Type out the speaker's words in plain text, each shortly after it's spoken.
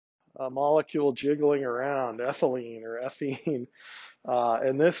a molecule jiggling around, ethylene or ethene.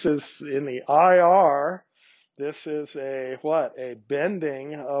 And this is in the IR. This is a what? A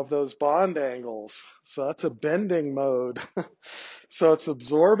bending of those bond angles. So that's a bending mode. So it's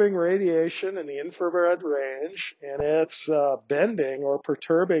absorbing radiation in the infrared range, and it's bending or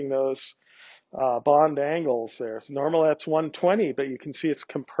perturbing those bond angles there. So normally that's 120, but you can see it's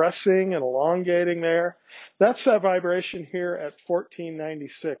compressing and elongating there. That's that vibration here at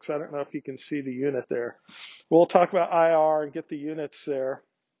 1496. I don't know if you can see the unit there. We'll talk about IR and get the units there.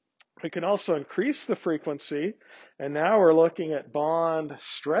 We can also increase the frequency, and now we're looking at bond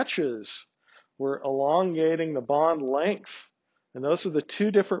stretches. We're elongating the bond length. And those are the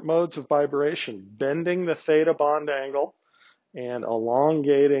two different modes of vibration, bending the theta bond angle and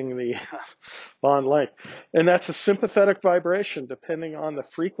elongating the bond length. And that's a sympathetic vibration depending on the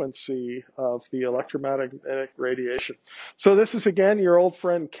frequency of the electromagnetic radiation. So this is, again, your old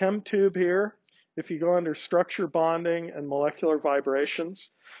friend ChemTube here. If you go under structure bonding and molecular vibrations,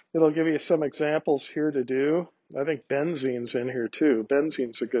 it'll give you some examples here to do. I think benzene's in here too.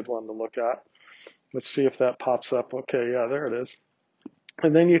 Benzene's a good one to look at. Let's see if that pops up. Okay, yeah, there it is.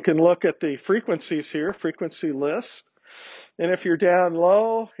 And then you can look at the frequencies here, frequency list. And if you're down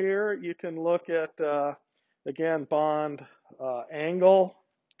low here, you can look at, again, bond angle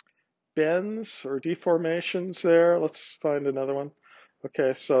bends or deformations there. Let's find another one.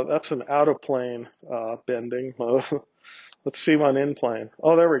 Okay, so that's an out-of-plane bending mode. Let's see one in plane.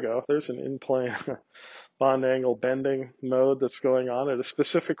 Oh, there we go. There's an in-plane bond angle bending mode that's going on at a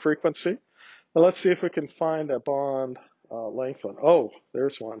specific frequency. Now let's see if we can find a bond length one. Oh,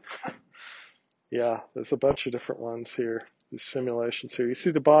 there's one. Yeah, there's a bunch of different ones here, these simulations here. You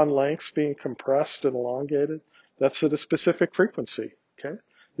see the bond lengths being compressed and elongated? That's at a specific frequency, okay?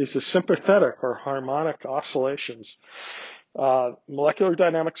 These are sympathetic or harmonic oscillations. Molecular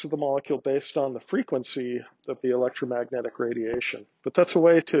dynamics of the molecule based on the frequency of the electromagnetic radiation. But that's a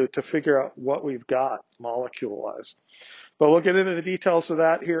way to figure out what we've got molecule-wise. But we'll get into the details of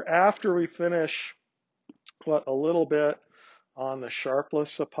that here after we finish a little bit on the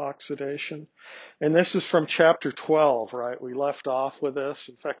sharpless epoxidation. And this is from chapter 12, right? We left off with this.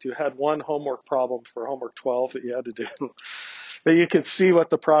 In fact, you had one homework problem for homework 12 that you had to do. But you could see what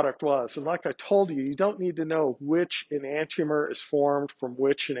the product was. And like I told you, you don't need to know which enantiomer is formed from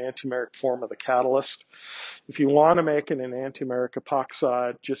which enantiomeric form of the catalyst. If you want to make an enantiomeric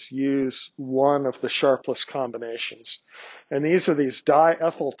epoxide, just use one of the sharpless combinations. And these are these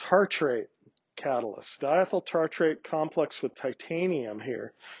diethyl tartrate catalysts. Diethyl tartrate complex with titanium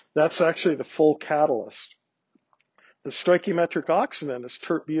here. That's actually the full catalyst. The stoichiometric oxidant is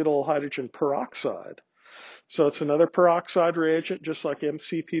tert-butyl hydrogen peroxide. So it's another peroxide reagent, just like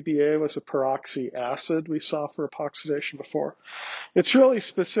MCPBA was a peroxy acid we saw for epoxidation before. It's really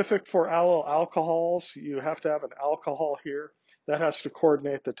specific for allyl alcohols. You have to have an alcohol here. That has to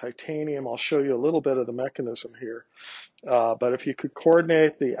coordinate the titanium. I'll show you a little bit of the mechanism here. But if you could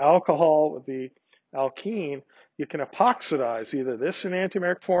coordinate the alcohol with the alkene, you can epoxidize either this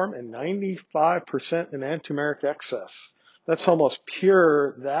enantiomeric form and 95% enantiomeric excess. That's almost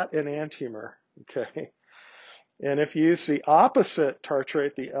pure, that enantiomer, okay? And if you use the opposite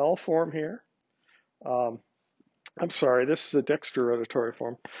tartrate, the L form here, I'm sorry, this is a dextrorotatory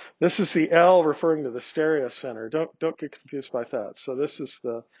form. This is the L referring to the stereocenter. Don't get confused by that. So this is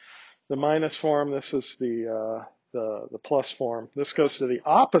the minus form. This is the plus form. This goes to the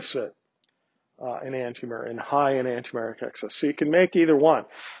opposite enantiomer and high enantiomeric excess. So you can make either one.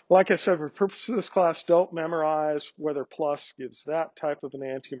 Like I said, for purposes of this class, don't memorize whether plus gives that type of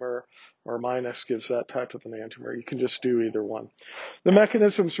enantiomer or minus gives that type of enantiomer. You can just do either one. The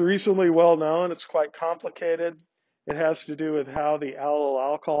mechanism's reasonably well known. It's quite complicated. It has to do with how the allyl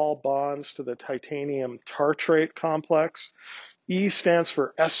alcohol bonds to the titanium tartrate complex. E stands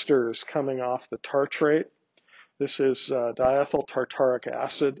for esters coming off the tartrate. This is diethyl tartaric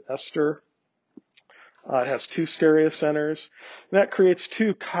acid ester. It has two stereocenters. And that creates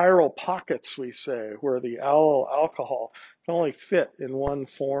two chiral pockets, we say, where the allyl alcohol can only fit in one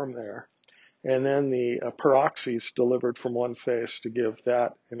form there. And then the peroxy is delivered from one face to give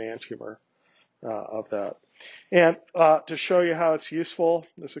that enantiomer of that. And to show you how it's useful,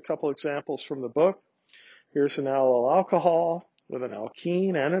 there's a couple examples from the book. Here's an allyl alcohol with an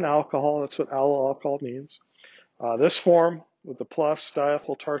alkene and an alcohol. That's what allyl alcohol means. This form with the plus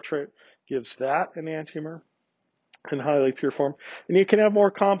diethyl tartrate gives that enantiomer in highly pure form. And you can have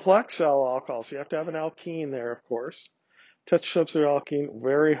more complex allyl alcohols. You have to have an alkene there, of course. Touch substitute alkene,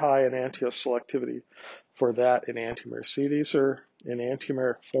 very high enantioselectivity for that enantiomer. See, these are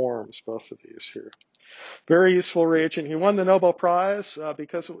enantiomeric forms, both of these here. Very useful reagent. He won the Nobel Prize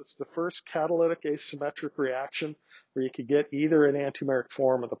because it was the first catalytic asymmetric reaction where you could get either an enantiomeric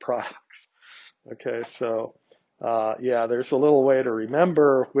form of the products. Okay, so yeah, there's a little way to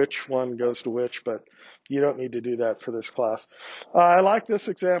remember which one goes to which, but you don't need to do that for this class. I like this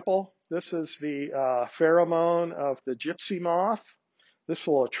example. This is the pheromone of the gypsy moth. This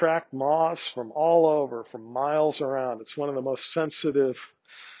will attract moths from all over, from miles around. It's one of the most sensitive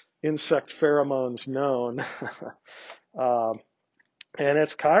insect pheromones known. And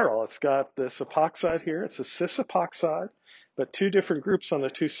it's chiral. It's got this epoxide here. It's a cis epoxide, but two different groups on the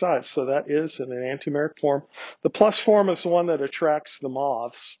two sides. So that is in an enantiomeric form. The plus form is the one that attracts the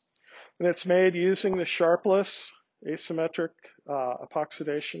moths. And it's made using the sharpless asymmetric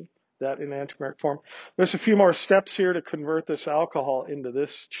epoxidation, that in enantiomeric form. There's a few more steps here to convert this alcohol into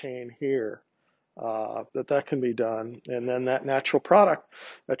this chain here. That can be done. And then that natural product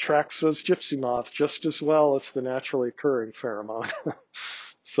attracts those gypsy moths just as well as the naturally occurring pheromone.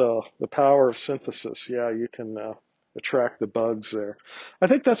 So the power of synthesis, yeah, you can attract the bugs there. I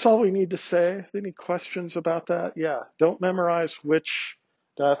think that's all we need to say. Any questions about that? Yeah, don't memorize which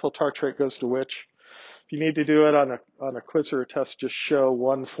diethyl tartrate goes to which. If you need to do it on a quiz or a test, just show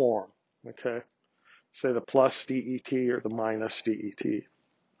one form, okay? Say the plus DET or the minus DET.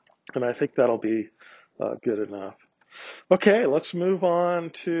 And I think that'll be good enough. Okay, let's move on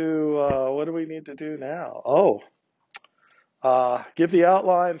to what do we need to do now? Give the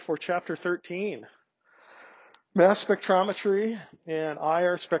outline for Chapter 13. Mass spectrometry and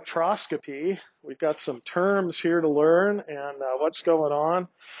IR spectroscopy. We've got some terms here to learn and what's going on.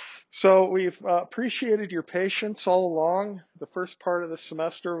 So we've appreciated your patience all along. The first part of the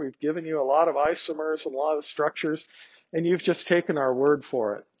semester, we've given you a lot of isomers and a lot of structures, and you've just taken our word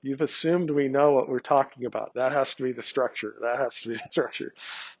for it. You've assumed we know what we're talking about. That has to be the structure. That has to be the structure.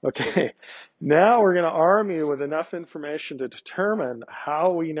 Okay. Now we're going to arm you with enough information to determine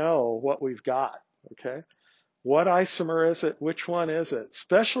how we know what we've got. Okay. What isomer is it? Which one is it?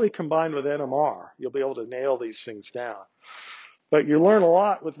 Especially combined with NMR, you'll be able to nail these things down. But you learn a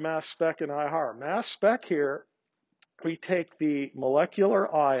lot with mass spec and IR. Mass spec here, we take the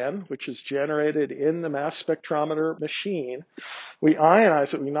molecular ion, which is generated in the mass spectrometer machine. We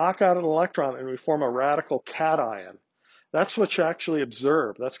ionize it, we knock out an electron, and we form a radical cation. That's what you actually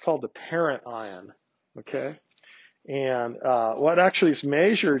observe. That's called the parent ion, okay? And what actually is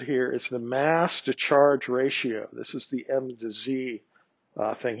measured here is the mass to charge ratio. This is the M to Z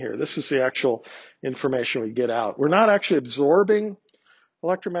thing here. This is the actual information we get out. We're not actually absorbing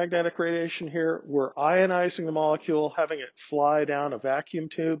electromagnetic radiation here. We're ionizing the molecule, having it fly down a vacuum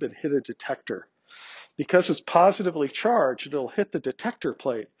tube and hit a detector. Because it's positively charged, it'll hit the detector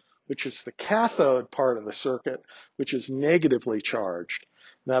plate, which is the cathode part of the circuit, which is negatively charged.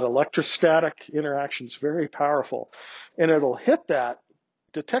 That electrostatic interaction is very powerful. And it'll hit that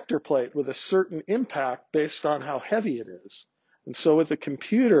detector plate with a certain impact based on how heavy it is. And so with the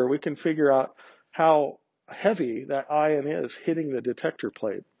computer, we can figure out how heavy that ion is hitting the detector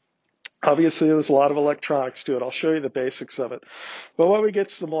plate. Obviously, there's a lot of electronics to it. I'll show you the basics of it. But what we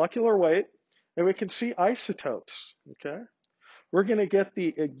get is the molecular weight, and we can see isotopes, okay? We're going to get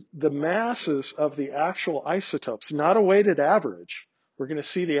the masses of the actual isotopes, not a weighted average. We're going to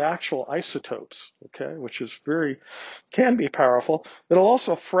see the actual isotopes, okay, which is can be powerful. It'll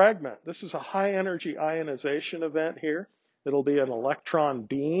also fragment. This is a high energy ionization event here. It'll be an electron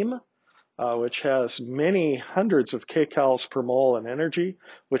beam, which has many hundreds of kcals per mole in energy,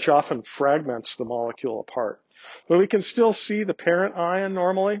 which often fragments the molecule apart. But we can still see the parent ion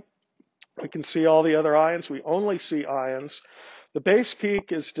normally. We can see all the other ions. We only see ions. The base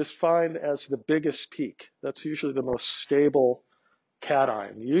peak is defined as the biggest peak. That's usually the most stable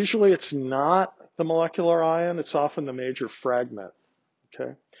cation. Usually it's not the molecular ion. It's often the major fragment.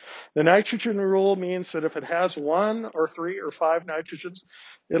 Okay. The nitrogen rule means that if it has 1 or 3 or 5 nitrogens,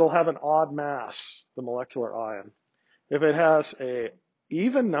 it'll have an odd mass, the molecular ion. If it has an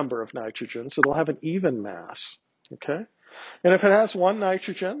even number of nitrogens, it'll have an even mass. Okay. And if it has 1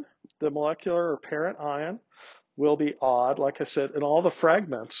 nitrogen, the molecular or parent ion will be odd, like I said, and all the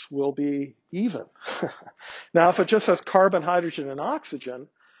fragments will be even. Now, if it just has carbon, hydrogen, and oxygen,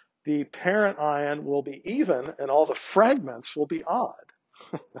 the parent ion will be even and all the fragments will be odd.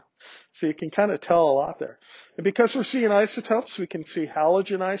 So you can kind of tell a lot there. And because we're seeing isotopes, we can see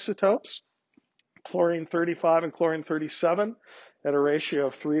halogen isotopes, chlorine 35 and chlorine 37 at a ratio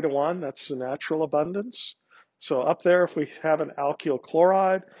of 3 to 1. That's the natural abundance. So up there, if we have an alkyl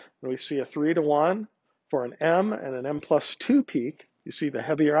chloride and we see a 3 to 1 for an M and an M plus 2 peak, you see the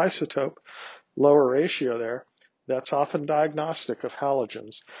heavier isotope, lower ratio there. That's often diagnostic of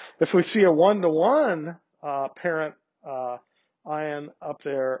halogens. If we see a 1-to-1 parent ion up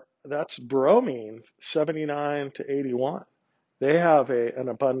there, that's bromine, 79 to 81. They have an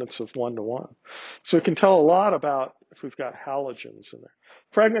abundance of 1-to-1. So we can tell a lot about if we've got halogens in there.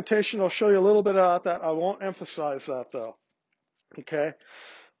 Fragmentation, I'll show you a little bit about that. I won't emphasize that though. Okay,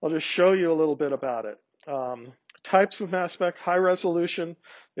 I'll just show you a little bit about it. Types of mass spec, high resolution.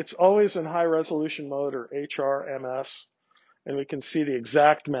 It's always in high resolution mode, or HRMS, and we can see the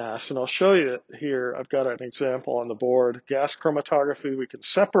exact mass. And I'll show you it here. I've got an example on the board. Gas chromatography, we can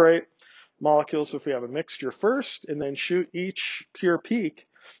separate molecules if we have a mixture first, and then shoot each pure peak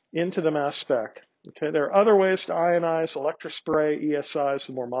into the mass spec. Okay, there are other ways to ionize. Electrospray, ESI is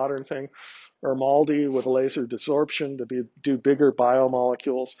the more modern thing, or MALDI with laser desorption to do bigger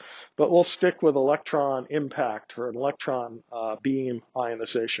biomolecules. But we'll stick with electron impact, or an electron beam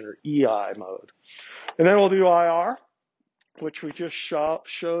ionization, or EI mode. And then we'll do IR, which we just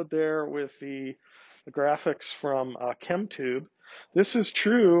showed there with the graphics from ChemTube. This is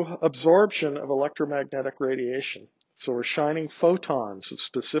true absorption of electromagnetic radiation. So we're shining photons of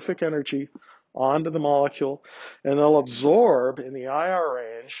specific energy onto the molecule, and they'll absorb in the IR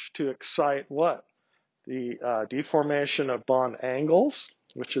range to excite what? The deformation of bond angles,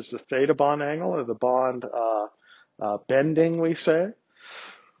 which is the theta bond angle, or the bond bending, we say.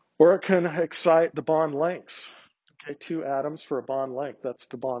 Or it can excite the bond lengths. Okay, 2 atoms for a bond length. That's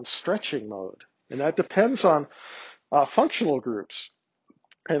the bond stretching mode. And that depends on functional groups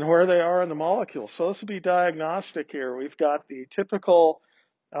and where they are in the molecule. So this will be diagnostic here. We've got the typical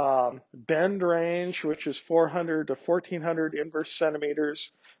bend range, which is 400 to 1400 inverse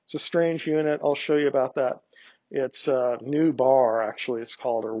centimeters. It's a strange unit. I'll show you about that. It's nu bar, actually, it's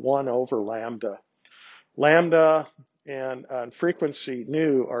called, or 1 over lambda. Lambda and frequency,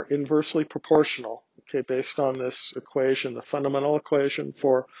 nu, are inversely proportional, okay, based on this equation, the fundamental equation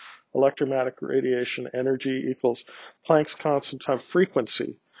for electromagnetic radiation energy equals Planck's constant times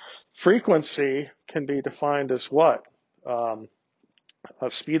frequency. Frequency can be defined as what? A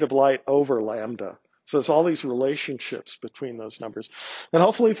speed of light over lambda. So there's all these relationships between those numbers. And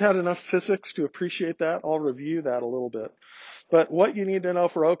hopefully you've had enough physics to appreciate that. I'll review that a little bit. But what you need to know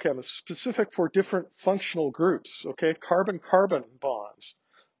for OChem is specific for different functional groups. Okay, carbon-carbon bonds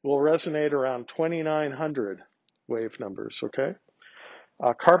will resonate around 2900 wave numbers. Okay,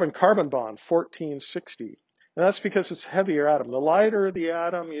 carbon-carbon bond 1460, and that's because it's a heavier atom. The lighter the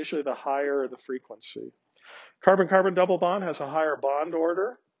atom, usually the higher the frequency. Carbon-carbon double bond has a higher bond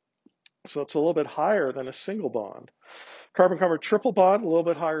order, so it's a little bit higher than a single bond. Carbon-carbon triple bond, a little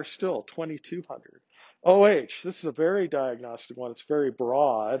bit higher still, 2200. OH, this is a very diagnostic one. It's very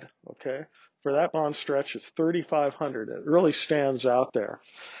broad, okay? For that bond stretch, it's 3500. It really stands out there.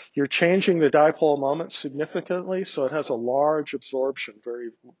 You're changing the dipole moment significantly, so it has a large absorption, very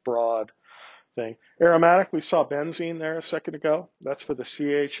broad thing. Aromatic, we saw benzene there a second ago. That's for the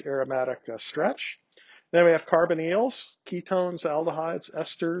CH aromatic stretch. Then we have carbonyls, ketones, aldehydes,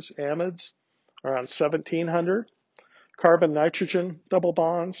 esters, amides, around 1700. Carbon-nitrogen double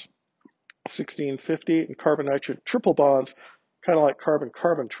bonds, 1650, and carbon-nitrogen triple bonds, kind of like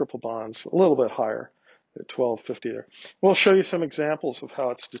carbon-carbon triple bonds, a little bit higher at 1250 there. We'll show you some examples of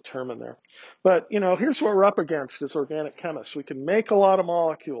how it's determined there. But, you know, here's what we're up against as organic chemists. We can make a lot of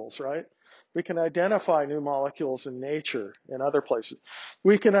molecules, right? We can identify new molecules in nature and other places.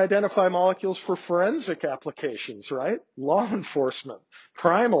 We can identify molecules for forensic applications, right? Law enforcement,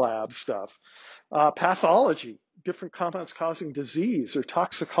 crime lab stuff, pathology, different compounds causing disease, or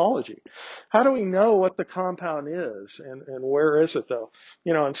toxicology. How do we know what the compound is, and where is it though?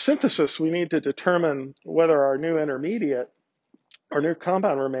 You know, in synthesis, we need to determine whether our new intermediate or new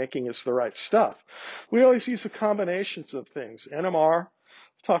compound we're making is the right stuff. We always use the combinations of things. NMR,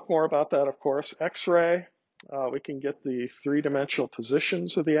 talk more about that, of course. X-ray, we can get the 3-dimensional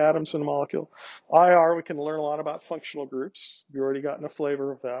positions of the atoms in a molecule. IR, we can learn a lot about functional groups. You've already gotten a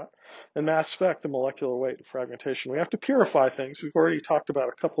flavor of that. And mass spec, the molecular weight and fragmentation. We have to purify things. We've already talked about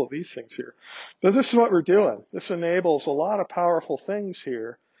a couple of these things here. But this is what we're doing. This enables a lot of powerful things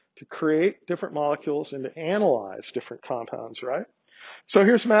here to create different molecules and to analyze different compounds, right? So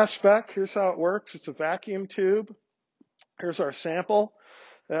here's mass spec. Here's how it works. It's a vacuum tube. Here's our sample.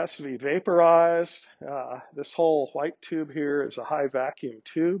 It has to be vaporized. This whole white tube here is a high vacuum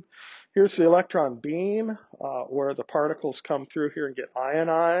tube. Here's the electron beam where the particles come through here and get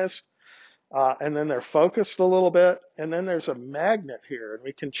ionized. And then they're focused a little bit. And then there's a magnet here. And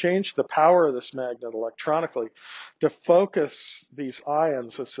we can change the power of this magnet electronically to focus these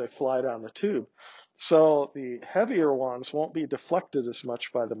ions as they fly down the tube. So the heavier ones won't be deflected as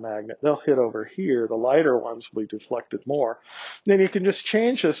much by the magnet. They'll hit over here. The lighter ones will be deflected more. Then you can just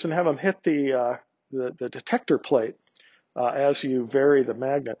change this and have them hit the detector plate as you vary the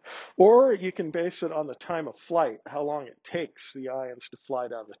magnet. Or you can base it on the time of flight, how long it takes the ions to fly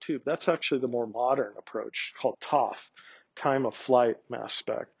down the tube. That's actually the more modern approach called TOF, time of flight mass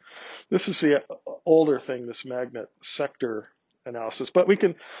spec. This is the older thing, this magnet sector analysis. But we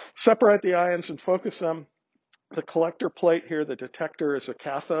can separate the ions and focus them. The collector plate here, the detector, is a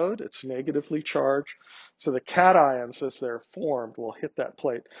cathode. It's negatively charged. So the cations, as they're formed, will hit that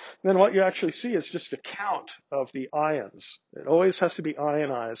plate. And then what you actually see is just a count of the ions. It always has to be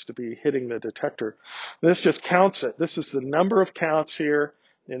ionized to be hitting the detector. This just counts it. This is the number of counts here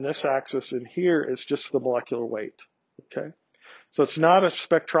in this axis, and here is just the molecular weight. Okay? So it's not a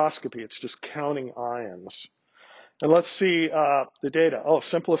spectroscopy. It's just counting ions. And let's see the data. Oh,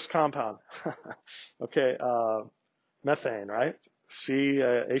 simplest compound. Okay, methane, right?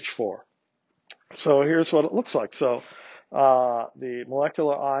 CH4. So here's what it looks like. So the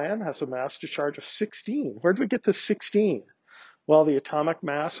molecular ion has a mass to charge of 16. Where did we get to 16? Well, the atomic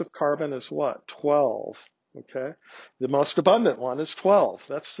mass of carbon is what? 12. Okay, the most abundant one is 12.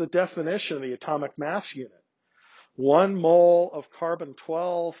 That's the definition of the atomic mass unit. 1 mole of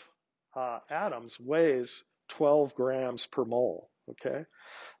carbon-12 atoms weighs 12 grams per mole, okay?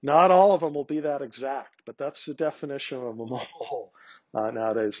 Not all of them will be that exact, but that's the definition of a mole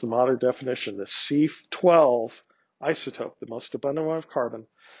nowadays, the modern definition. The C12 isotope, the most abundant one of carbon,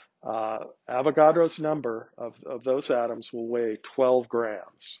 Avogadro's number of those atoms will weigh 12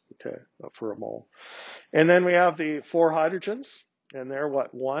 grams, okay, for a mole. And then we have the 4 hydrogens, and they're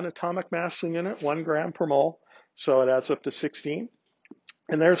what? 1 atomic mass unit, 1 gram per mole, so it adds up to 16.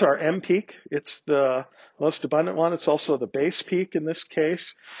 And there's our M peak. It's the most abundant one. It's also the base peak in this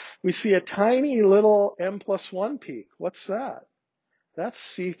case. We see a tiny little M+1 peak. What's that? That's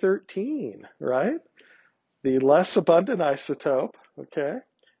C13, right? The less abundant isotope, okay?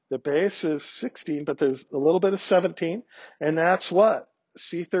 The base is 16, but there's a little bit of 17. And that's what?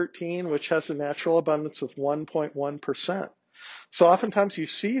 C13, which has a natural abundance of 1.1%. So oftentimes you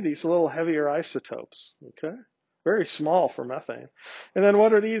see these little heavier isotopes, okay? Very small for methane. And then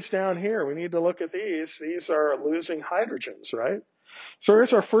what are these down here? We need to look at these. These are losing hydrogens, right? So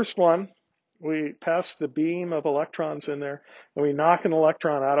here's our first one. We pass the beam of electrons in there, and we knock an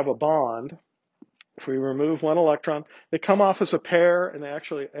electron out of a bond. If we remove 1 electron, they come off as a pair, and they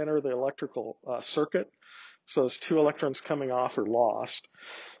actually enter the electrical circuit. So those 2 electrons coming off are lost.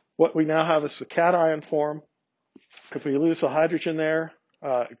 What we now have is the cation form. If we lose a hydrogen there,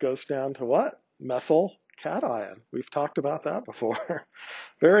 it goes down to what? Methyl cation. We've talked about that before.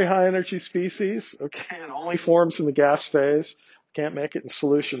 Very high energy species. Okay, it only forms in the gas phase. Can't make it in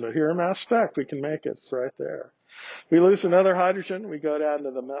solution, but here in mass spec, we can make it. It's right there. We lose another hydrogen. We go down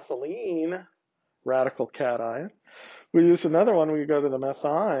to the methylene radical cation. We lose another one. We go to the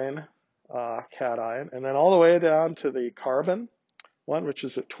methine cation, and then all the way down to the carbon one, which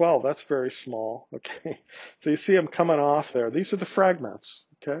is at 12. That's very small. Okay, so you see them coming off there. These are the fragments.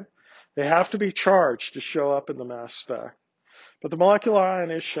 Okay. They have to be charged to show up in the mass spec. But the molecular ion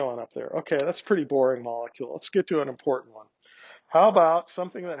is showing up there. Okay, that's a pretty boring molecule. Let's get to an important one. How about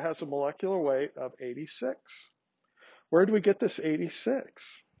something that has a molecular weight of 86? Where do we get this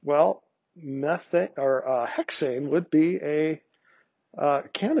 86? Well, hexane would be a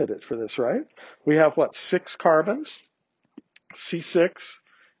candidate for this, right? We have what, 6 carbons, C6,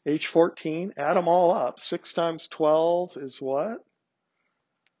 H14, add them all up. 6 times 12 is what?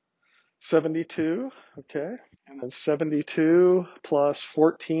 72, okay, and then 72 plus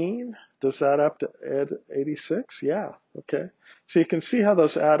 14, does that up to add 86? Yeah, okay. So you can see how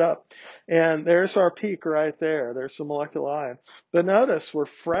those add up. And there's our peak right there. There's the molecular ion. But notice we're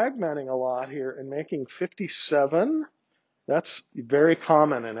fragmenting a lot here and making 57. That's very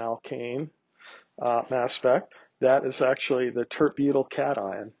common in alkane mass spec. That is actually the tert-butyl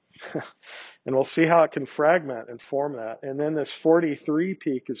cation. And we'll see how it can fragment and form that. And then this 43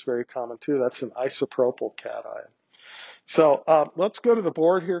 peak is very common too. That's an isopropyl cation. So let's go to the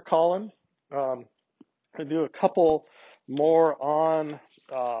board here, Colin, and do a couple more on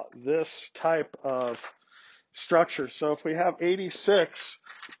this type of structure. So if we have 86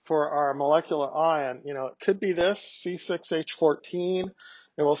 for our molecular ion, you know, it could be this, C6H14.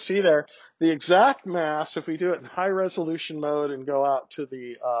 And we'll see there the exact mass, if we do it in high resolution mode and go out to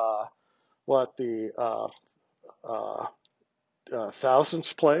the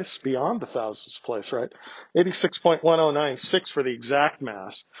thousandths place, beyond the thousandths place, right? 86.1096 for the exact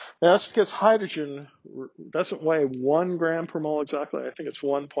mass. Now that's because hydrogen doesn't weigh 1 gram per mole exactly. I think it's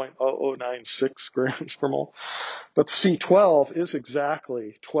 1.0096 grams per mole. But C12 is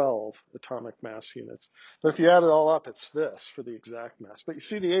exactly 12 atomic mass units. But if you add it all up, it's this for the exact mass. But you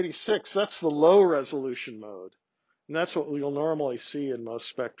see the 86, that's the low resolution mode. And that's what you'll normally see in most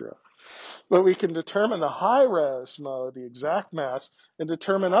spectra. But we can determine the high-res mode, the exact mass, and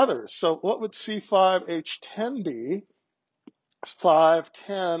determine others. So what would C5H10 be?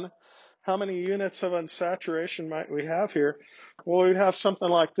 510. How many units of unsaturation might we have here? Well, we'd have something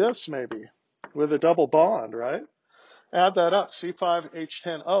like this, maybe, with a double bond, right? Add that up,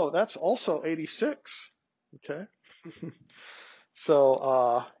 C5H10. Oh, that's also 86. Okay.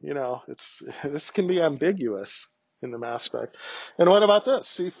 So, this can be ambiguous in the mass spec. And what about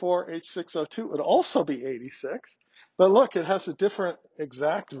this? C4H6O2 would also be 86. But look, it has a different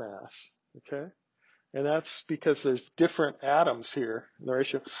exact mass. Okay. And that's because there's different atoms here in the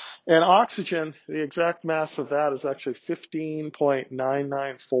ratio. And oxygen, the exact mass of that is actually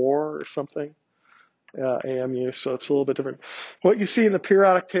 15.994 or something. AMU, so it's a little bit different. What you see in the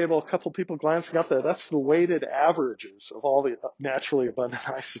periodic table, a couple people glancing up there, that's the weighted averages of all the naturally abundant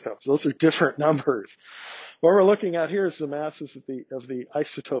isotopes. Those are different numbers. What we're looking at here is the masses of the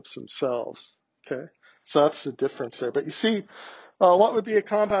isotopes themselves. Okay, so that's the difference there. But you see, what would be a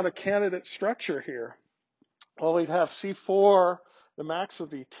compound of candidate structure here? Well, we'd have C4, the max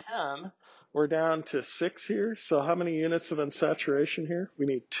would be 10. We're down to 6 here. So how many units of unsaturation here? We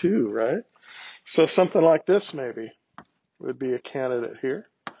need 2, right? So something like this maybe would be a candidate here.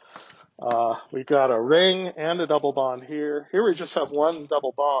 We've got a ring and a double bond here. Here we just have one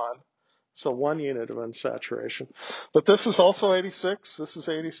double bond, so 1 unit of unsaturation. But this is also 86, this is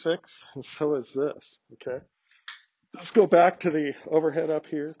 86, and so is this, okay? Let's go back to the overhead up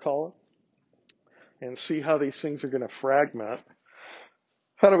here column and see how these things are going to fragment.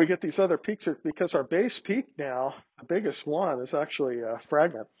 How do we get these other peaks? Because our base peak now, the biggest one, is actually a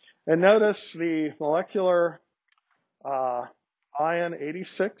fragment. And notice the molecular ion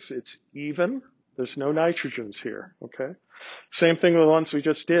 86, it's even. There's no nitrogens here, okay? Same thing with the ones we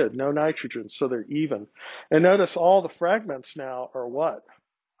just did, no nitrogens, so they're even. And notice all the fragments now are what?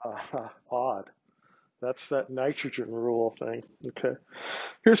 Odd. That's that nitrogen rule thing, okay?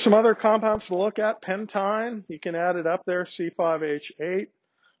 Here's some other compounds to look at. Pentine, you can add it up there, C5H8.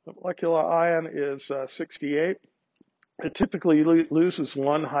 The molecular ion is 68. It typically loses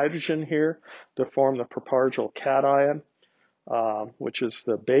 1 hydrogen here to form the propargyl cation, which is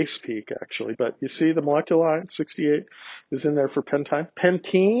the base peak actually. But you see the molecular ion, 68, is in there for pentine.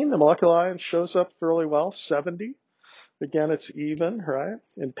 Pentene, the molecular ion shows up fairly well, 70. Again, it's even, right?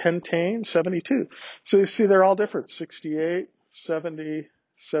 And pentane, 72. So you see they're all different, 68, 70,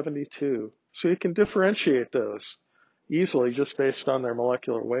 72. So you can differentiate those easily just based on their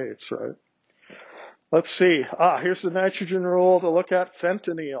molecular weights, right? Let's see. Here's the nitrogen rule to look at.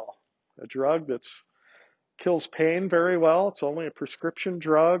 Fentanyl, a drug that kills pain very well. It's only a prescription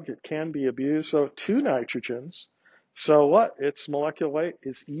drug. It can be abused. So 2 nitrogens. So what? Its molecular weight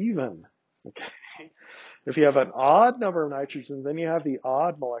is even. Okay. If you have an odd number of nitrogens, then you have the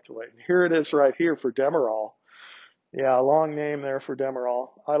odd molecular weight. And here it is right here for Demerol. Yeah, a long name there for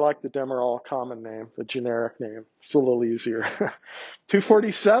Demerol. I like the Demerol common name, the generic name. It's a little easier.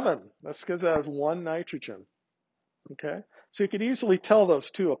 247. That's because it has 1 nitrogen. Okay? So you could easily tell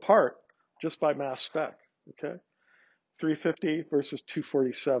those 2 apart just by mass spec. Okay? 350 versus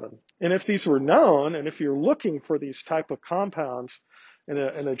 247. And if these were known, and if you're looking for these type of compounds in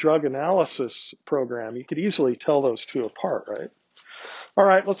a drug analysis program, you could easily tell those 2 apart, right? All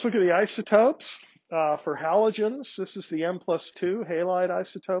right, let's look at the isotopes. For halogens, this is the M+2 halide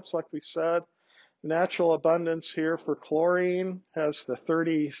isotopes, like we said. Natural abundance here for chlorine has the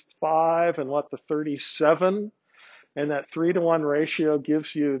 35 and the 37. And that 3-to-1 ratio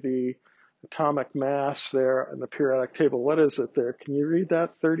gives you the atomic mass there in the periodic table. What is it there? Can you read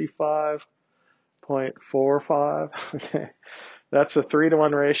that? 35.45? Okay. That's a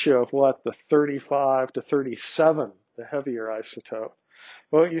 3-to-1 ratio of what? The 35 to 37, the heavier isotope.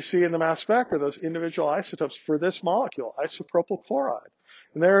 What you see in the mass spec are those individual isotopes for this molecule, isopropyl chloride.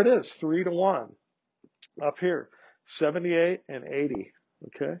 And there it is, 3-to-1 up here, 78 and 80,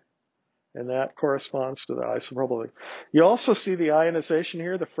 okay? And that corresponds to the isopropyl. You also see the ionization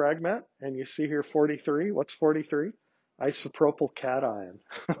here, the fragment, and you see here 43. What's 43? Isopropyl cation.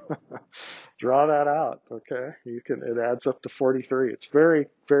 Draw that out, okay? It adds up to 43. It's very,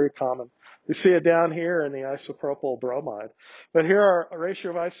 very common. You see it down here in the isopropyl bromide. But here our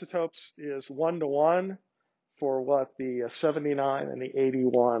ratio of isotopes is 1-to-1, for what the 79 and the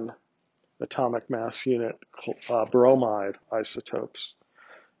 81 atomic mass unit bromide isotopes.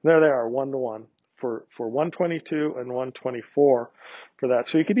 There they are, 1-to-1 for 122 and 124 for that.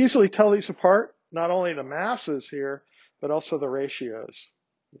 So you could easily tell these apart, not only the masses here, but also the ratios.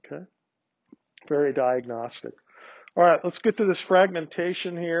 Okay, very diagnostic. All right, let's get to this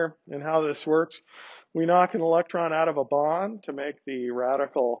fragmentation here and how this works. We knock an electron out of a bond to make the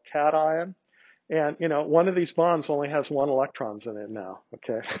radical cation. And, you know, one of these bonds only has 1 electron in it now,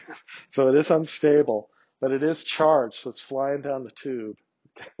 okay? So it is unstable, but it is charged, so it's flying down the tube.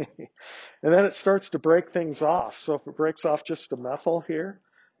 Okay? And then it starts to break things off. So if it breaks off just a methyl here,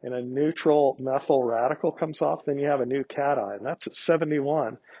 and a neutral methyl radical comes off, then you have a new cation. That's at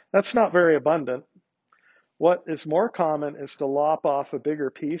 71. That's not very abundant. What is more common is to lop off a bigger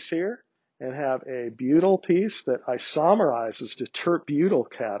piece here and have a butyl piece that isomerizes to tert-butyl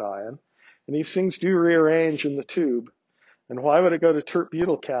cation. And these things do rearrange in the tube. And why would it go to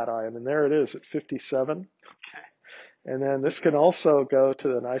tert-butyl cation? And there it is at 57. Okay. And then this can also go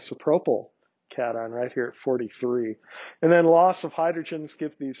to an isopropyl cation right here at 43. And then loss of hydrogens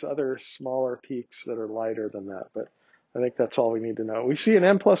give these other smaller peaks that are lighter than that. But I think that's all we need to know. We see an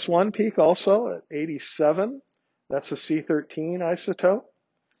N+1 peak also at 87. That's a C13 isotope.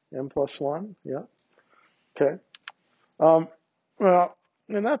 N+1, yeah. Okay. Well,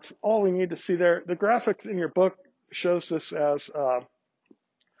 and that's all we need to see there. The graphics in your book shows this as an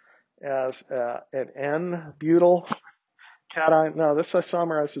N-butyl cation. No, this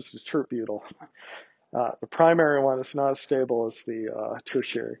isomerizes to tert-butyl. The primary one is not as stable as the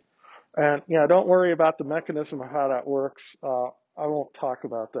tertiary. And yeah, don't worry about the mechanism of how that works. I won't talk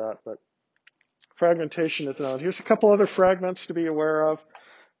about that, but fragmentation is known. Here's a couple other fragments to be aware of.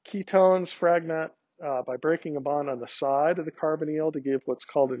 Ketones fragment by breaking a bond on the side of the carbonyl to give what's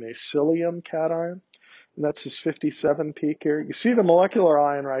called an acylium cation. And that's this 57 peak here. You see the molecular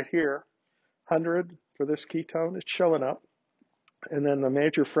ion right here, 100 for this ketone. It's showing up. And then the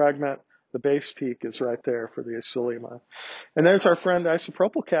major fragment, the base peak, is right there for the acylium ion. And there's our friend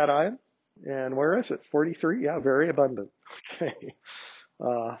isopropyl cation. And where is it? 43? Yeah, very abundant. Okay.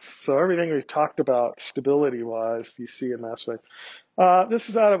 So everything we've talked about stability-wise, you see in mass spec. This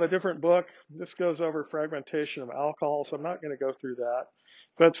is out of a different book. This goes over fragmentation of alcohols. I'm not going to go through that,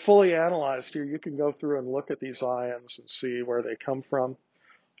 but it's fully analyzed here. You can go through and look at these ions and see where they come from.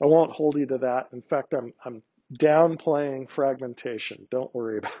 I won't hold you to that. In fact, I'm downplaying fragmentation. Don't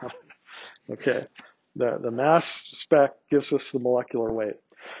worry about it. Okay. The mass spec gives us the molecular weight.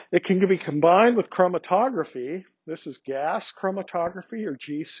 It can be combined with chromatography. This is gas chromatography, or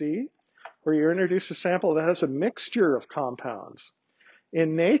GC, where you introduce a sample that has a mixture of compounds.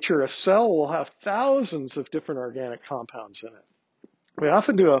 In nature, a cell will have thousands of different organic compounds in it. We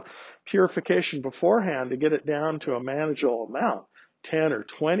often do a purification beforehand to get it down to a manageable amount, 10 or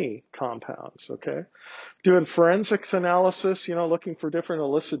 20 compounds, okay? Doing forensics analysis, looking for different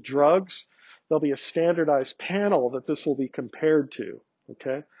illicit drugs, there'll be a standardized panel that this will be compared to,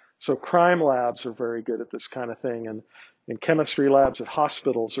 okay? So crime labs are very good at this kind of thing, and chemistry labs at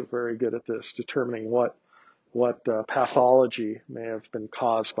hospitals are very good at this, determining what pathology may have been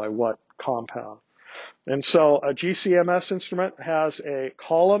caused by what compound. And so a GCMS instrument has a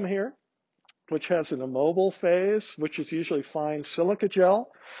column here, which has an immobile phase, which is usually fine silica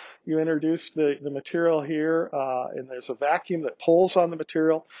gel. You introduce the material here, and there's a vacuum that pulls on the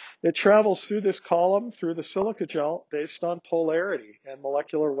material. It travels through this column, through the silica gel, based on polarity and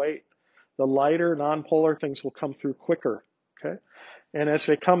molecular weight. The lighter, nonpolar things will come through quicker, okay? And as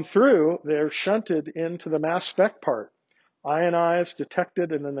they come through, they're shunted into the mass spec part, ionized,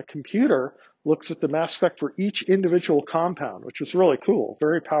 detected, and then the computer looks at the mass spec for each individual compound, which is really cool,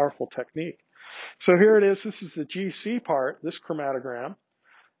 very powerful technique. So here it is. This is the GC part, this chromatogram.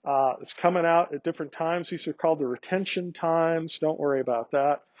 It's coming out at different times. These are called the retention times. Don't worry about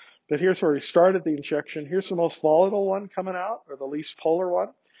that. But here's where we started the injection. Here's the most volatile one coming out, or the least polar one.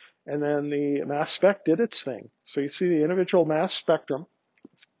 And then the mass spec did its thing. So you see the individual mass spectrum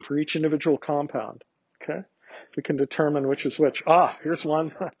for each individual compound. Okay? We can determine which is which. Here's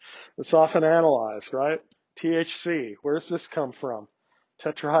one that's often analyzed, right? THC. Where's this come from?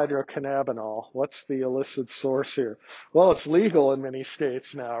 Tetrahydrocannabinol. What's the illicit source here? Well, it's legal in many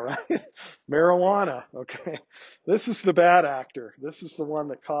states now, right? Marijuana. Okay. This is the bad actor. This is the one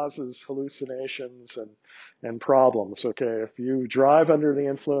that causes hallucinations and problems. Okay. If you drive under the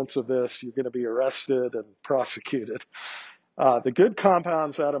influence of this, you're going to be arrested and prosecuted. The good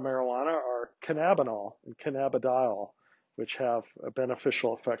compounds out of marijuana are cannabinol and cannabidiol, which have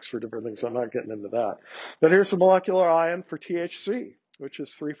beneficial effects for different things. I'm not getting into that. But here's the molecular ion for THC. which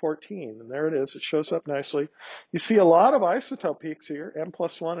is 314. And there it is. It shows up nicely. You see a lot of isotope peaks here,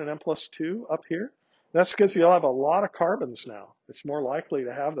 M+1 and M+2 up here. That's because you'll have a lot of carbons now. It's more likely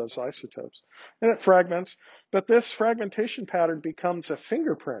to have those isotopes. And it fragments. But this fragmentation pattern becomes a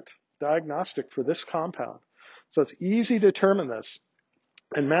fingerprint diagnostic for this compound. So it's easy to determine this.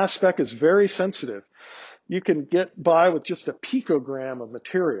 And mass spec is very sensitive. You can get by with just a picogram of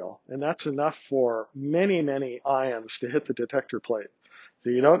material, and that's enough for many, many ions to hit the detector plate. So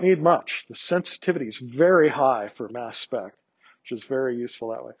you don't need much. The sensitivity is very high for mass spec, which is very useful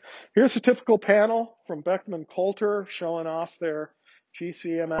that way. Here's a typical panel from Beckman Coulter showing off their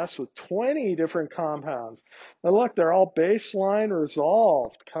GCMS with 20 different compounds. Now look, they're all baseline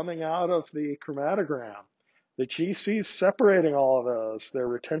resolved coming out of the chromatogram. The GC's separating all of those. Their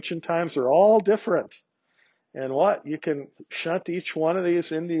retention times are all different. And what? You can shunt each one of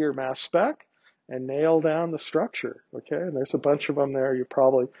these into your mass spec and nail down the structure, okay? And there's a bunch of them there. You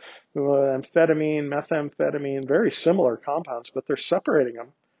probably, amphetamine, methamphetamine, very similar compounds, but they're separating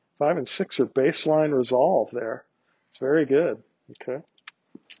them. 5 and 6 are baseline resolve there. It's very good, okay?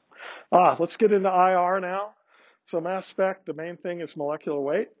 Let's get into IR now. So mass spec, the main thing is molecular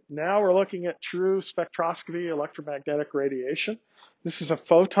weight. Now we're looking at true spectroscopy, electromagnetic radiation. This is a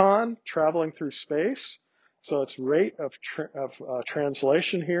photon traveling through space. So its rate of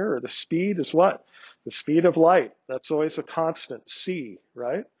translation here, or the speed is what? The speed of light. That's always a constant, c,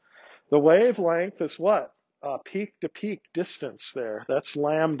 right? The wavelength is what? Peak to peak distance there. That's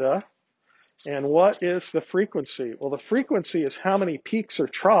lambda. And what is the frequency? Well, the frequency is how many peaks or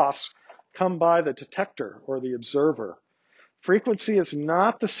troughs come by the detector or the observer. Frequency is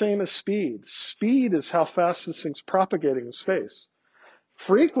not the same as speed. Speed is how fast this thing's propagating in space.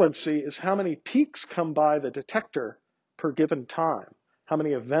 Frequency is how many peaks come by the detector per given time. How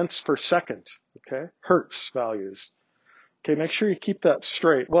many events per second, okay? Hertz values. Okay, make sure you keep that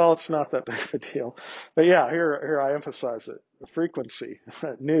straight. Well, it's not that big of a deal. But yeah, here I emphasize it. The frequency,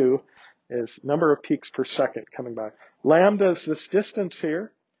 nu, is number of peaks per second coming by. Lambda is this distance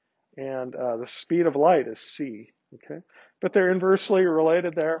here, and the speed of light is c, okay? But they're inversely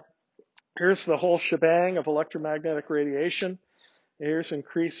related there. Here's the whole shebang of electromagnetic radiation. Here's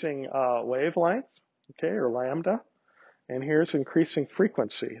increasing wavelength, okay, or lambda, and here's increasing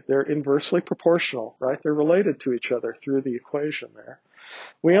frequency. They're inversely proportional, right? They're related to each other through the equation there.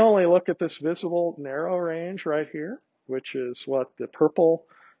 We only look at this visible narrow range right here, which is what the purple,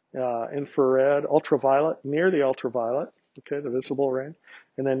 infrared, ultraviolet, near the ultraviolet, okay, the visible range,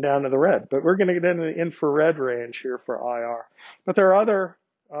 and then down to the red. But we're going to get into the infrared range here for IR. But there are other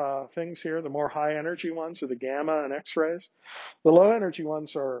things here. The more high energy ones are the gamma and X-rays. The low energy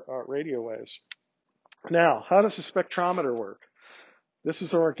ones are radio waves. Now, how does the spectrometer work? This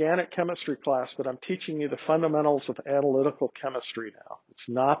is an organic chemistry class, but I'm teaching you the fundamentals of analytical chemistry now. It's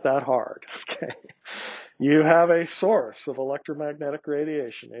not that hard, okay? You have a source of electromagnetic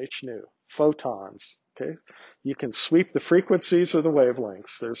radiation, H nu, photons, okay? You can sweep the frequencies or the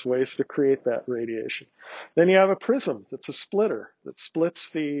wavelengths. There's ways to create that radiation. Then you have a prism that's a splitter that splits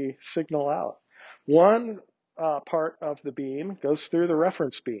the signal out. One part of the beam goes through the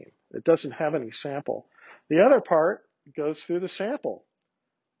reference beam. It doesn't have any sample. The other part goes through the sample,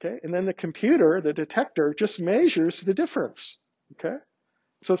 okay? And then the computer, the detector, just measures the difference, okay?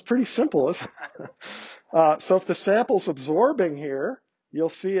 So it's pretty simple, isn't it? So if the sample's absorbing here, you'll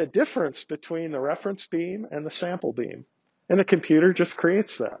see a difference between the reference beam and the sample beam. And the computer just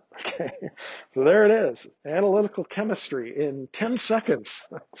creates that, okay? So there it is, analytical chemistry in 10 seconds.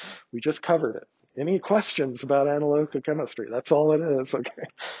 We just covered it. Any questions about analytical chemistry? That's all it is, okay?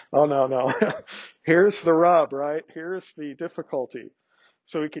 Oh, no. Here's the rub, right? Here's the difficulty.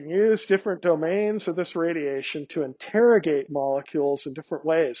 So we can use different domains of this radiation to interrogate molecules in different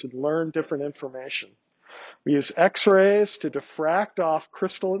ways and learn different information. We use X-rays to diffract off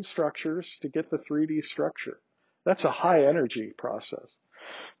crystalline structures to get the 3D structure. That's a high energy process.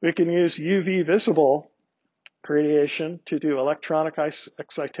 We can use UV visible radiation to do electronic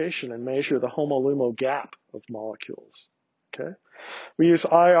excitation and measure the HOMO-LUMO gap of molecules, okay? We use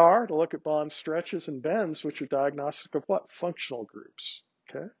IR to look at bond stretches and bends, which are diagnostic of what? Functional groups,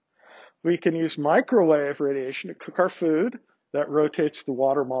 okay? We can use microwave radiation to cook our food. That rotates the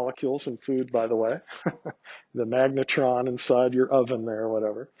water molecules in food, by the way, the magnetron inside your oven there or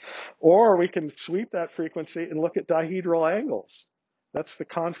whatever. Or we can sweep that frequency and look at dihedral angles. That's the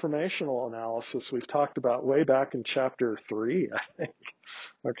conformational analysis we've talked about way back in chapter 3, I think.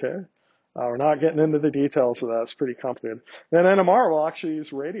 Okay? We're not getting into the details of that. It's pretty complicated. Then NMR will actually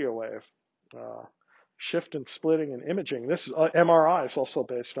use radio wave shift and splitting and imaging. This is MRI is also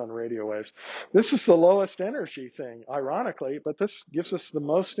based on radio waves. This is the lowest energy thing, ironically, but this gives us the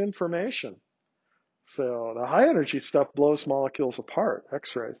most information. So the high energy stuff blows molecules apart,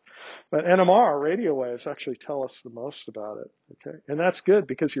 X-rays. But NMR, radio waves, actually tell us the most about it. Okay, and that's good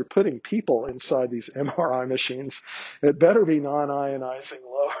because you're putting people inside these MRI machines. It better be non-ionizing,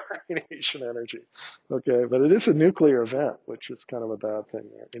 low radiation energy. Okay, but it is a nuclear event, which is kind of a bad thing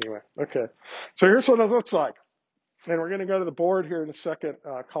there. Anyway, okay. So here's what it looks like. And we're going to go to the board here in a second,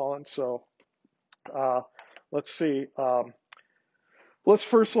 Colin. So let's see. Let's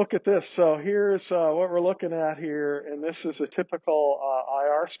first look at this. So here's what we're looking at here, and this is a typical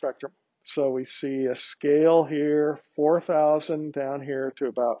IR spectrum. So we see a scale here, 4,000 down here to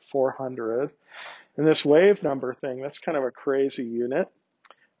about 400. And this wave number thing, that's kind of a crazy unit.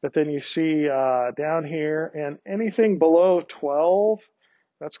 But then you see down here, and anything below 12,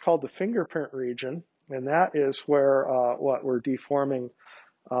 that's called the fingerprint region. And that is where what we're deforming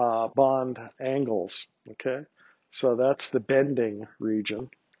bond angles, okay? So that's the bending region.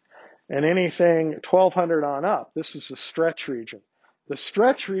 And anything 1200 on up, this is the stretch region. The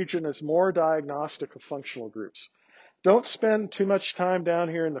stretch region is more diagnostic of functional groups. Don't spend too much time down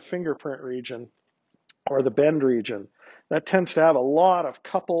here in the fingerprint region or the bend region. That tends to have a lot of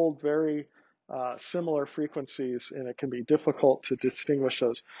coupled, very similar frequencies, and it can be difficult to distinguish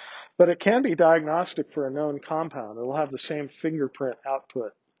those. But it can be diagnostic for a known compound. It'll have the same fingerprint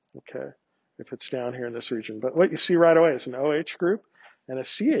output, okay, if it's down here in this region. But what you see right away is an OH group and a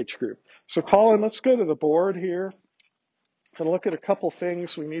CH group. So Colin, let's go to the board here and look at a couple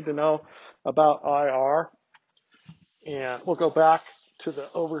things we need to know about IR. And we'll go back to the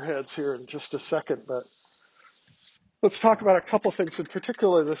overheads here in just a second, but let's talk about a couple things, in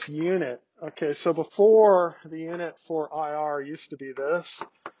particular this unit. Okay, so before the unit for IR used to be this,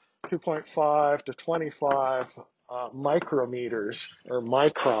 2.5 to 25 micrometers or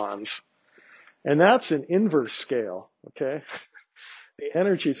microns. And that's an inverse scale, okay? The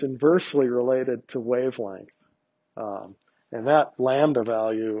energy is inversely related to wavelength. And that lambda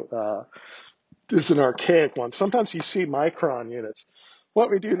value is an archaic one. Sometimes you see micron units.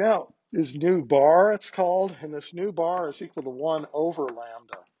 What we do now is nu bar, it's called, and this nu bar is equal to 1 over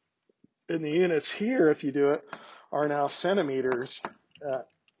lambda. And the units here, if you do it, are now centimeters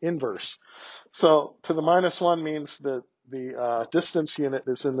inverse. So to the -1 means that the distance unit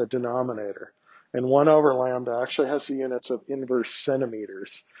is in the denominator. And 1 over lambda actually has the units of inverse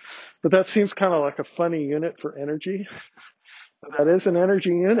centimeters. But that seems kind of like a funny unit for energy. But that is an energy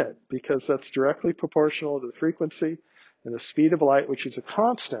unit because that's directly proportional to the frequency and the speed of light, which is a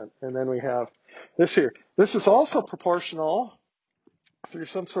constant. And then we have this here. This is also proportional through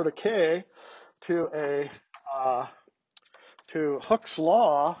some sort of K to Hooke's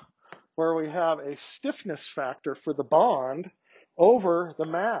law, where we have a stiffness factor for the bond over the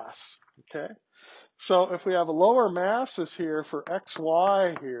mass, okay? So if we have lower masses here for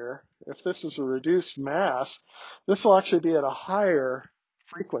XY here, if this is a reduced mass, this will actually be at a higher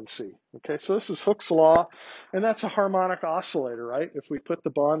frequency, okay? So this is Hooke's law, and that's a harmonic oscillator, right? If we put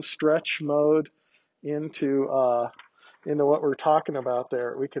the bond stretch mode into what we're talking about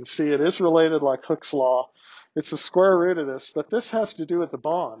there, we can see it is related like Hooke's law. It's the square root of this, but this has to do with the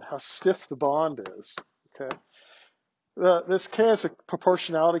bond, how stiff the bond is, okay? This K is a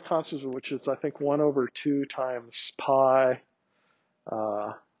proportionality constant, which is, I think, 1 over 2 times pi,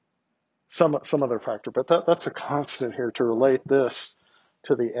 some other factor. But that's a constant here to relate this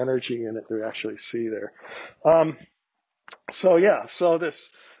to the energy unit that we actually see there. So this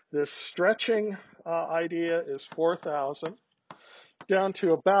stretching idea is 4,000 down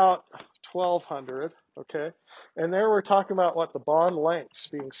to about 1,200, okay? And there we're talking about what the bond lengths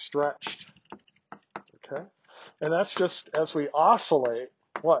being stretched, okay? And that's just as we oscillate,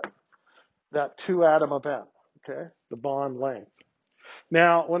 what? That 2-atom event, okay? The bond length.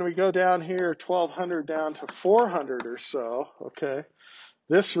 Now, when we go down here, 1,200 down to 400 or so, okay?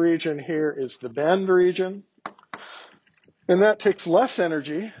 This region here is the bend region. And that takes less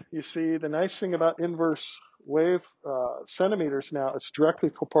energy. You see, the nice thing about inverse wave centimeters now, it's directly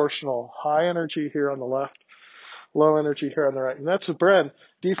proportional. High energy here on the left, low energy here on the right. And that's a bend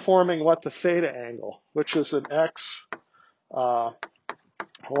deforming what? The theta angle, which is an X,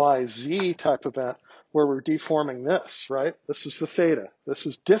 Y, Z type event where we're deforming this, right? This is the theta. This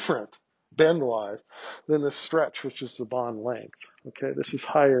is different bend-wise than the stretch, which is the bond length. Okay, this is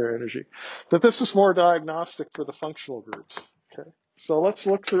higher energy. But this is more diagnostic for the functional groups. Okay, so let's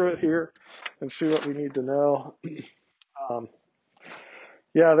look through it here and see what we need to know.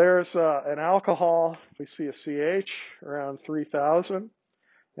 Yeah, there's an alcohol. We see a CH around 3,000.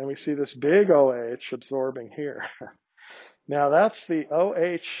 And we see this big OH absorbing here. Now that's the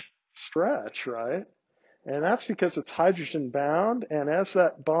OH stretch, right? And that's because it's hydrogen bound, and as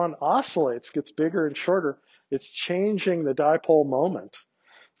that bond oscillates, gets bigger and shorter, it's changing the dipole moment.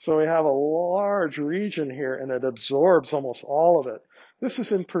 So we have a large region here, and it absorbs almost all of it. This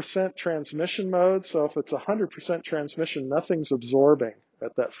is in percent transmission mode, so if it's 100% transmission, nothing's absorbing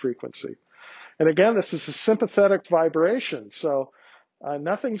at that frequency. And again, this is a sympathetic vibration, so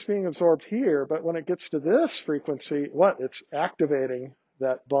nothing's being absorbed here, but when it gets to this frequency, it's activating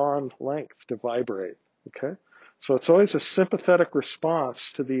that bond length to vibrate. Okay, so it's always a sympathetic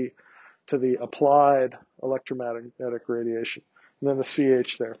response to the applied electromagnetic radiation, and then the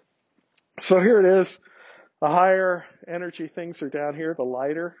CH there. So here it is. The higher energy things are down here, the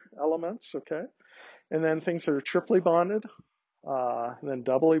lighter elements. Okay, and then things that are triply bonded, and then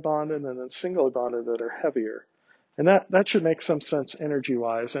doubly bonded, and then singly bonded that are heavier. And that should make some sense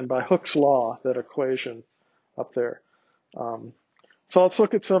energy-wise, and by Hooke's law, that equation up there. So let's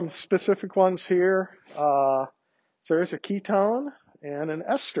look at some specific ones here. So there's a ketone and an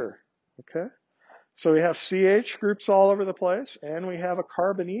ester, okay? So we have CH groups all over the place, and we have a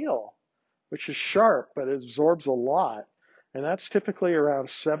carbonyl, which is sharp, but it absorbs a lot. And that's typically around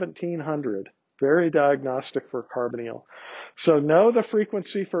 1700, very diagnostic for carbonyl. So know the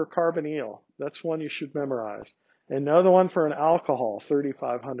frequency for carbonyl. That's one you should memorize. And know the one for an alcohol,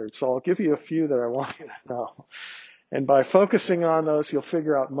 3500. So I'll give you a few that I want you to know. And by focusing on those, you'll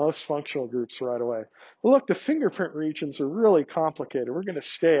figure out most functional groups right away. Well, look, the fingerprint regions are really complicated. We're going to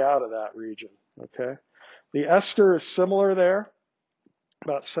stay out of that region, okay? The ester is similar there,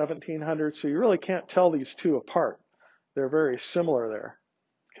 about 1700, so you really can't tell these two apart. They're very similar there,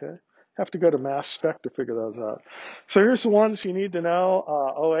 okay? Have to go to MassSpec to figure those out. So here's the ones you need to know.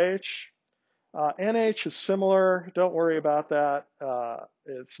 OH. NH is similar. Don't worry about that.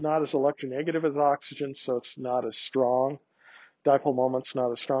 It's not as electronegative as oxygen, so it's not as strong. Dipole moment's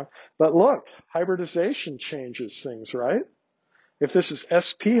not as strong. But look, hybridization changes things, right? If this is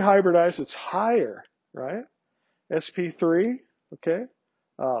sp hybridized, it's higher, right? sp3, okay?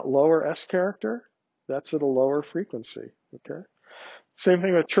 Lower S character, that's at a lower frequency, okay? Same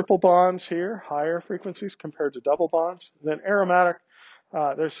thing with triple bonds here, higher frequencies compared to double bonds. Then aromatic,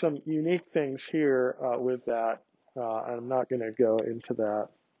 there's some unique things here with that. I'm not going to go into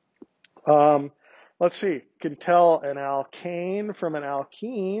that. Let's see. You can tell an alkane from an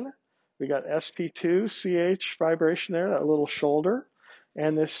alkene. We got sp2 CH vibration there, that little shoulder,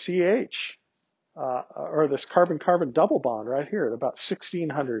 and this CH, or this carbon-carbon double bond right here at about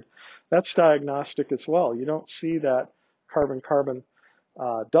 1600. That's diagnostic as well. You don't see that carbon-carbon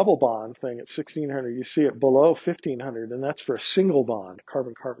double bond thing at 1600. You see it below 1500, and that's for a single bond,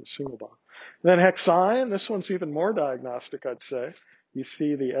 carbon-carbon single bond. And then hexine, this one's even more diagnostic, I'd say. You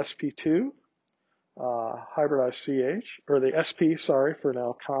see the sp2 hybridized CH, or the sp, sorry, for an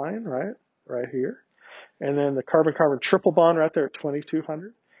alkyne, right here. And then the carbon-carbon triple bond right there at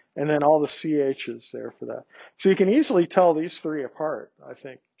 2200. And then all the CHs there for that. So you can easily tell these three apart, I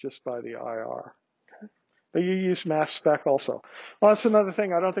think, just by the IR. But you use MassSpec also. Well, that's another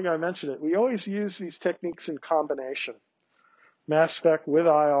thing. I don't think I mentioned it. We always use these techniques in combination. MassSpec with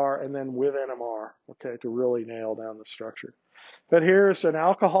IR and then with NMR, okay, to really nail down the structure. But here's an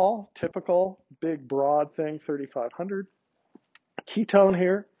alcohol, typical, big, broad thing, 3500. Ketone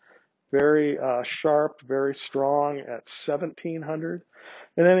here, very sharp, very strong at 1700.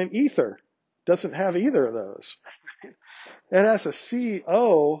 And then an ether, doesn't have either of those. It has a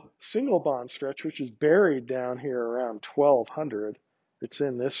CO single bond stretch, which is buried down here around 1200. It's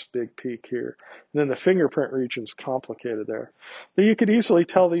in this big peak here. And then the fingerprint region's complicated there. But you could easily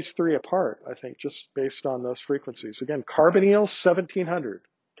tell these three apart, I think, just based on those frequencies. Again, carbonyl, 1700.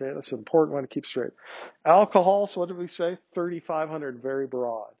 Okay, that's an important one to keep straight. Alcohols, what did we say? 3500, very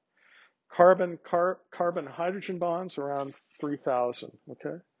broad. Carbon hydrogen bonds around 3000.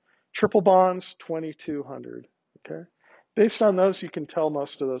 Okay. Triple bonds, 2200. Okay. Based on those, you can tell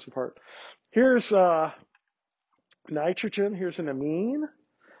most of those apart. Here's nitrogen. Here's an amine.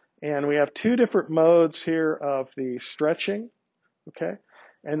 And we have two different modes here of the stretching. Okay.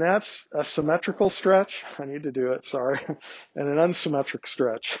 And that's a symmetrical stretch. I need to do it, sorry. And an unsymmetric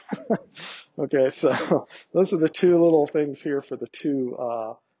stretch. Okay, so those are the two little things here for the two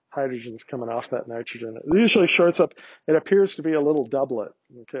hydrogens coming off that nitrogen. It usually shorts up. It appears to be a little doublet.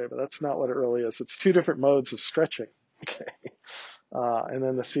 Okay, but that's not what it really is. It's two different modes of stretching. Okay. And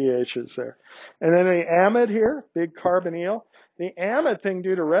then the CH is there. And then the amide here, big carbonyl. The amide thing,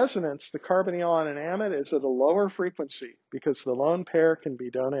 due to resonance, the carbonyl on an amide is at a lower frequency because the lone pair can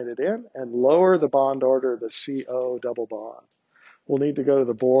be donated in and lower the bond order, the CO double bond. we'll need to go to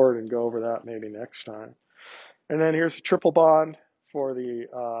the board and go over that maybe next time. And then here's a triple bond for the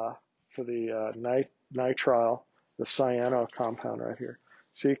nitrile, the cyano compound right here.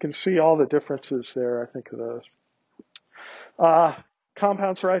 So you can see all the differences there, I think, of those.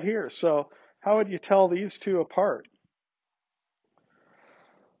 Compounds right here. So how would you tell these two apart?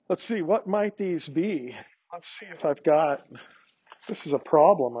 Let's see, what might these be? Let's see if I've got, this is a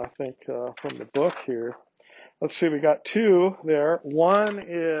problem, I think, from the book here. Let's see, we got two there. One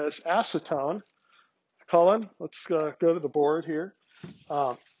is acetone. Cullen, let's go to the board here.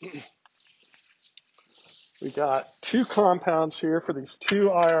 We got two compounds here for these two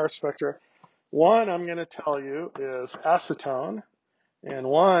IR spectra. One, I'm going to tell you, is acetone, and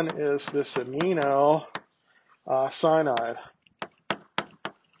one is this amino cyanide.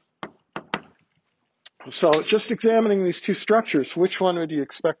 So just examining these two structures, which one would you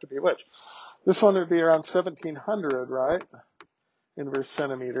expect to be which? This one would be around 1700, right? Inverse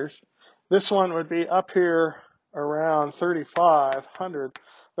centimeters. This one would be up here around 3500,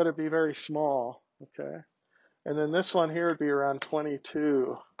 but it'd be very small, okay? And then this one here would be around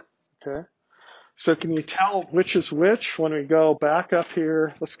 22, okay? So can you tell which is which when we go back up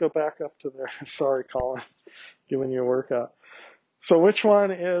here? Let's go back up to there. Sorry, Colin, giving you a workout. So which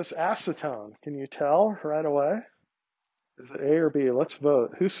one is acetone? Can you tell right away? Is it A or B? Let's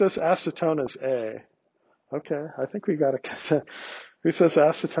vote. Who says acetone is A? Okay, I think we got to. Who says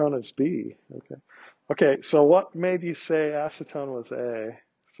acetone is B? Okay. Okay, so what made you say acetone was A?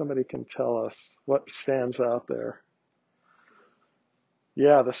 Somebody can tell us what stands out there.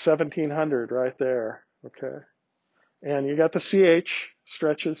 Yeah, the 1700 right there. Okay. And you got the CH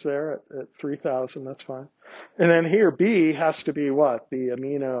stretches there at 3000. That's fine. And then here, B has to be what? The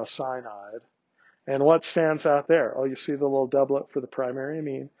amino cyanide. And what stands out there? Oh, you see the little doublet for the primary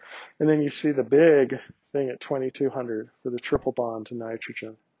amine. And then you see the big thing at 2200 for the triple bond to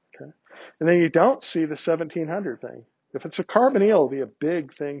nitrogen. Okay. And then you don't see the 1700 thing. If it's a carbonyl, it'll be a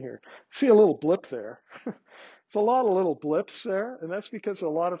big thing here. See a little blip there. It's a lot of little blips there, and that's because a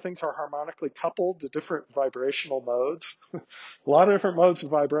lot of things are harmonically coupled to different vibrational modes. A lot of different modes of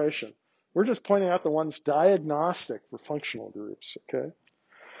vibration. We're just pointing out the ones diagnostic for functional groups, okay?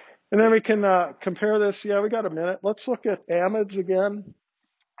 And then we can compare this. Yeah, we got a minute. Let's look at amides again.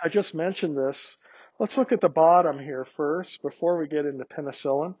 I just mentioned this. Let's look at the bottom here first before we get into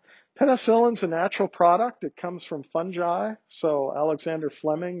penicillin. Penicillin's a natural product. It comes from fungi. So Alexander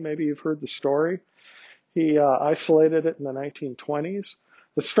Fleming, maybe you've heard the story. He isolated it in the 1920s.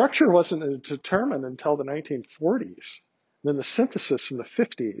 The structure wasn't determined until the 1940s, then the synthesis in the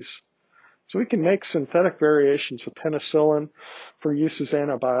 50s. So we can make synthetic variations of penicillin for use as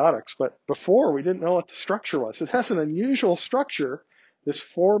antibiotics, but before we didn't know what the structure was. It has an unusual structure, this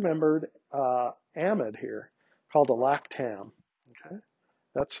four-membered amide here called a lactam. Okay?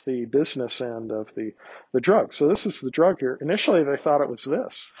 That's the business end of the drug. So this is the drug here. Initially, they thought it was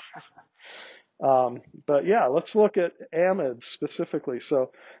this. But yeah, let's look at amides specifically.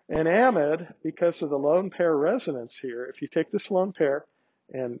 So an amide, because of the lone pair resonance here, if you take this lone pair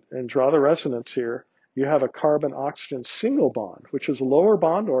and draw the resonance here, you have a carbon-oxygen single bond, which is a lower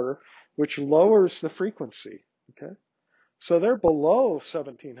bond order, which lowers the frequency. Okay, so they're below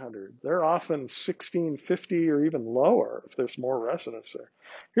 1700. They're often 1650 or even lower if there's more resonance there.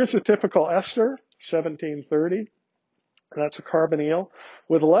 Here's a typical ester, 1730. That's a carbonyl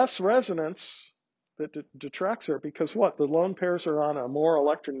with less resonance that detracts there because what? The lone pairs are on a more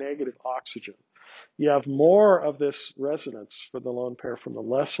electronegative oxygen. You have more of this resonance for the lone pair from the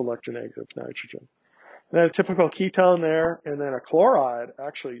less electronegative nitrogen. And then a typical ketone there, and then a chloride,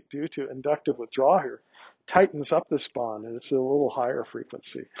 actually due to inductive withdrawal here, tightens up this bond, and it's a little higher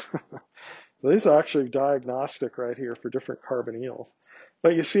frequency. So these are actually diagnostic right here for different carbonyls.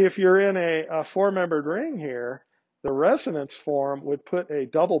 But you see, if you're in a four-membered ring here, the resonance form would put a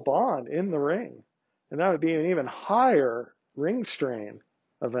double bond in the ring, and that would be an even higher ring strain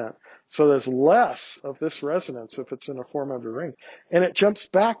event. So there's less of this resonance if it's in a four-membered ring. And it jumps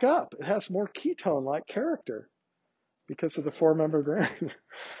back up. It has more ketone-like character because of the four-membered ring.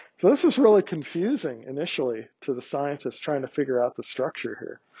 So this is really confusing initially to the scientists trying to figure out the structure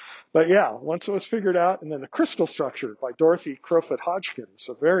here. But yeah, once it was figured out, and then the crystal structure by Dorothy Crowfoot Hodgkins,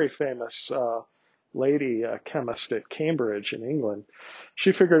 a very famous lady chemist at Cambridge in England.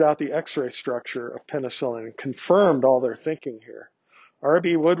 She figured out the X-ray structure of penicillin and confirmed all their thinking here.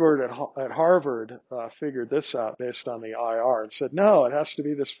 R.B. Woodward at Harvard figured this out based on the IR and said, no, it has to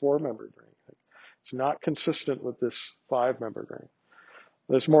be this four-membered ring. It's not consistent with this five-membered ring.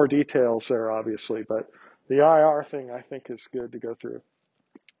 There's more details there, obviously, but the IR thing I think is good to go through.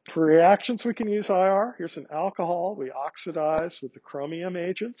 For reactions, we can use IR. Here's an alcohol. We oxidize with the chromium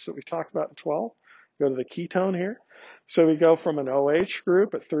agents that we talked about in 12. Go to the ketone here. So we go from an OH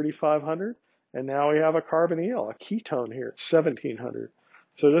group at 3,500, and now we have a carbonyl, a ketone here at 1,700.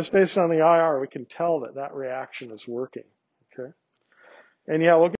 So just based on the IR, we can tell that that reaction is working. Okay. And yeah, we'll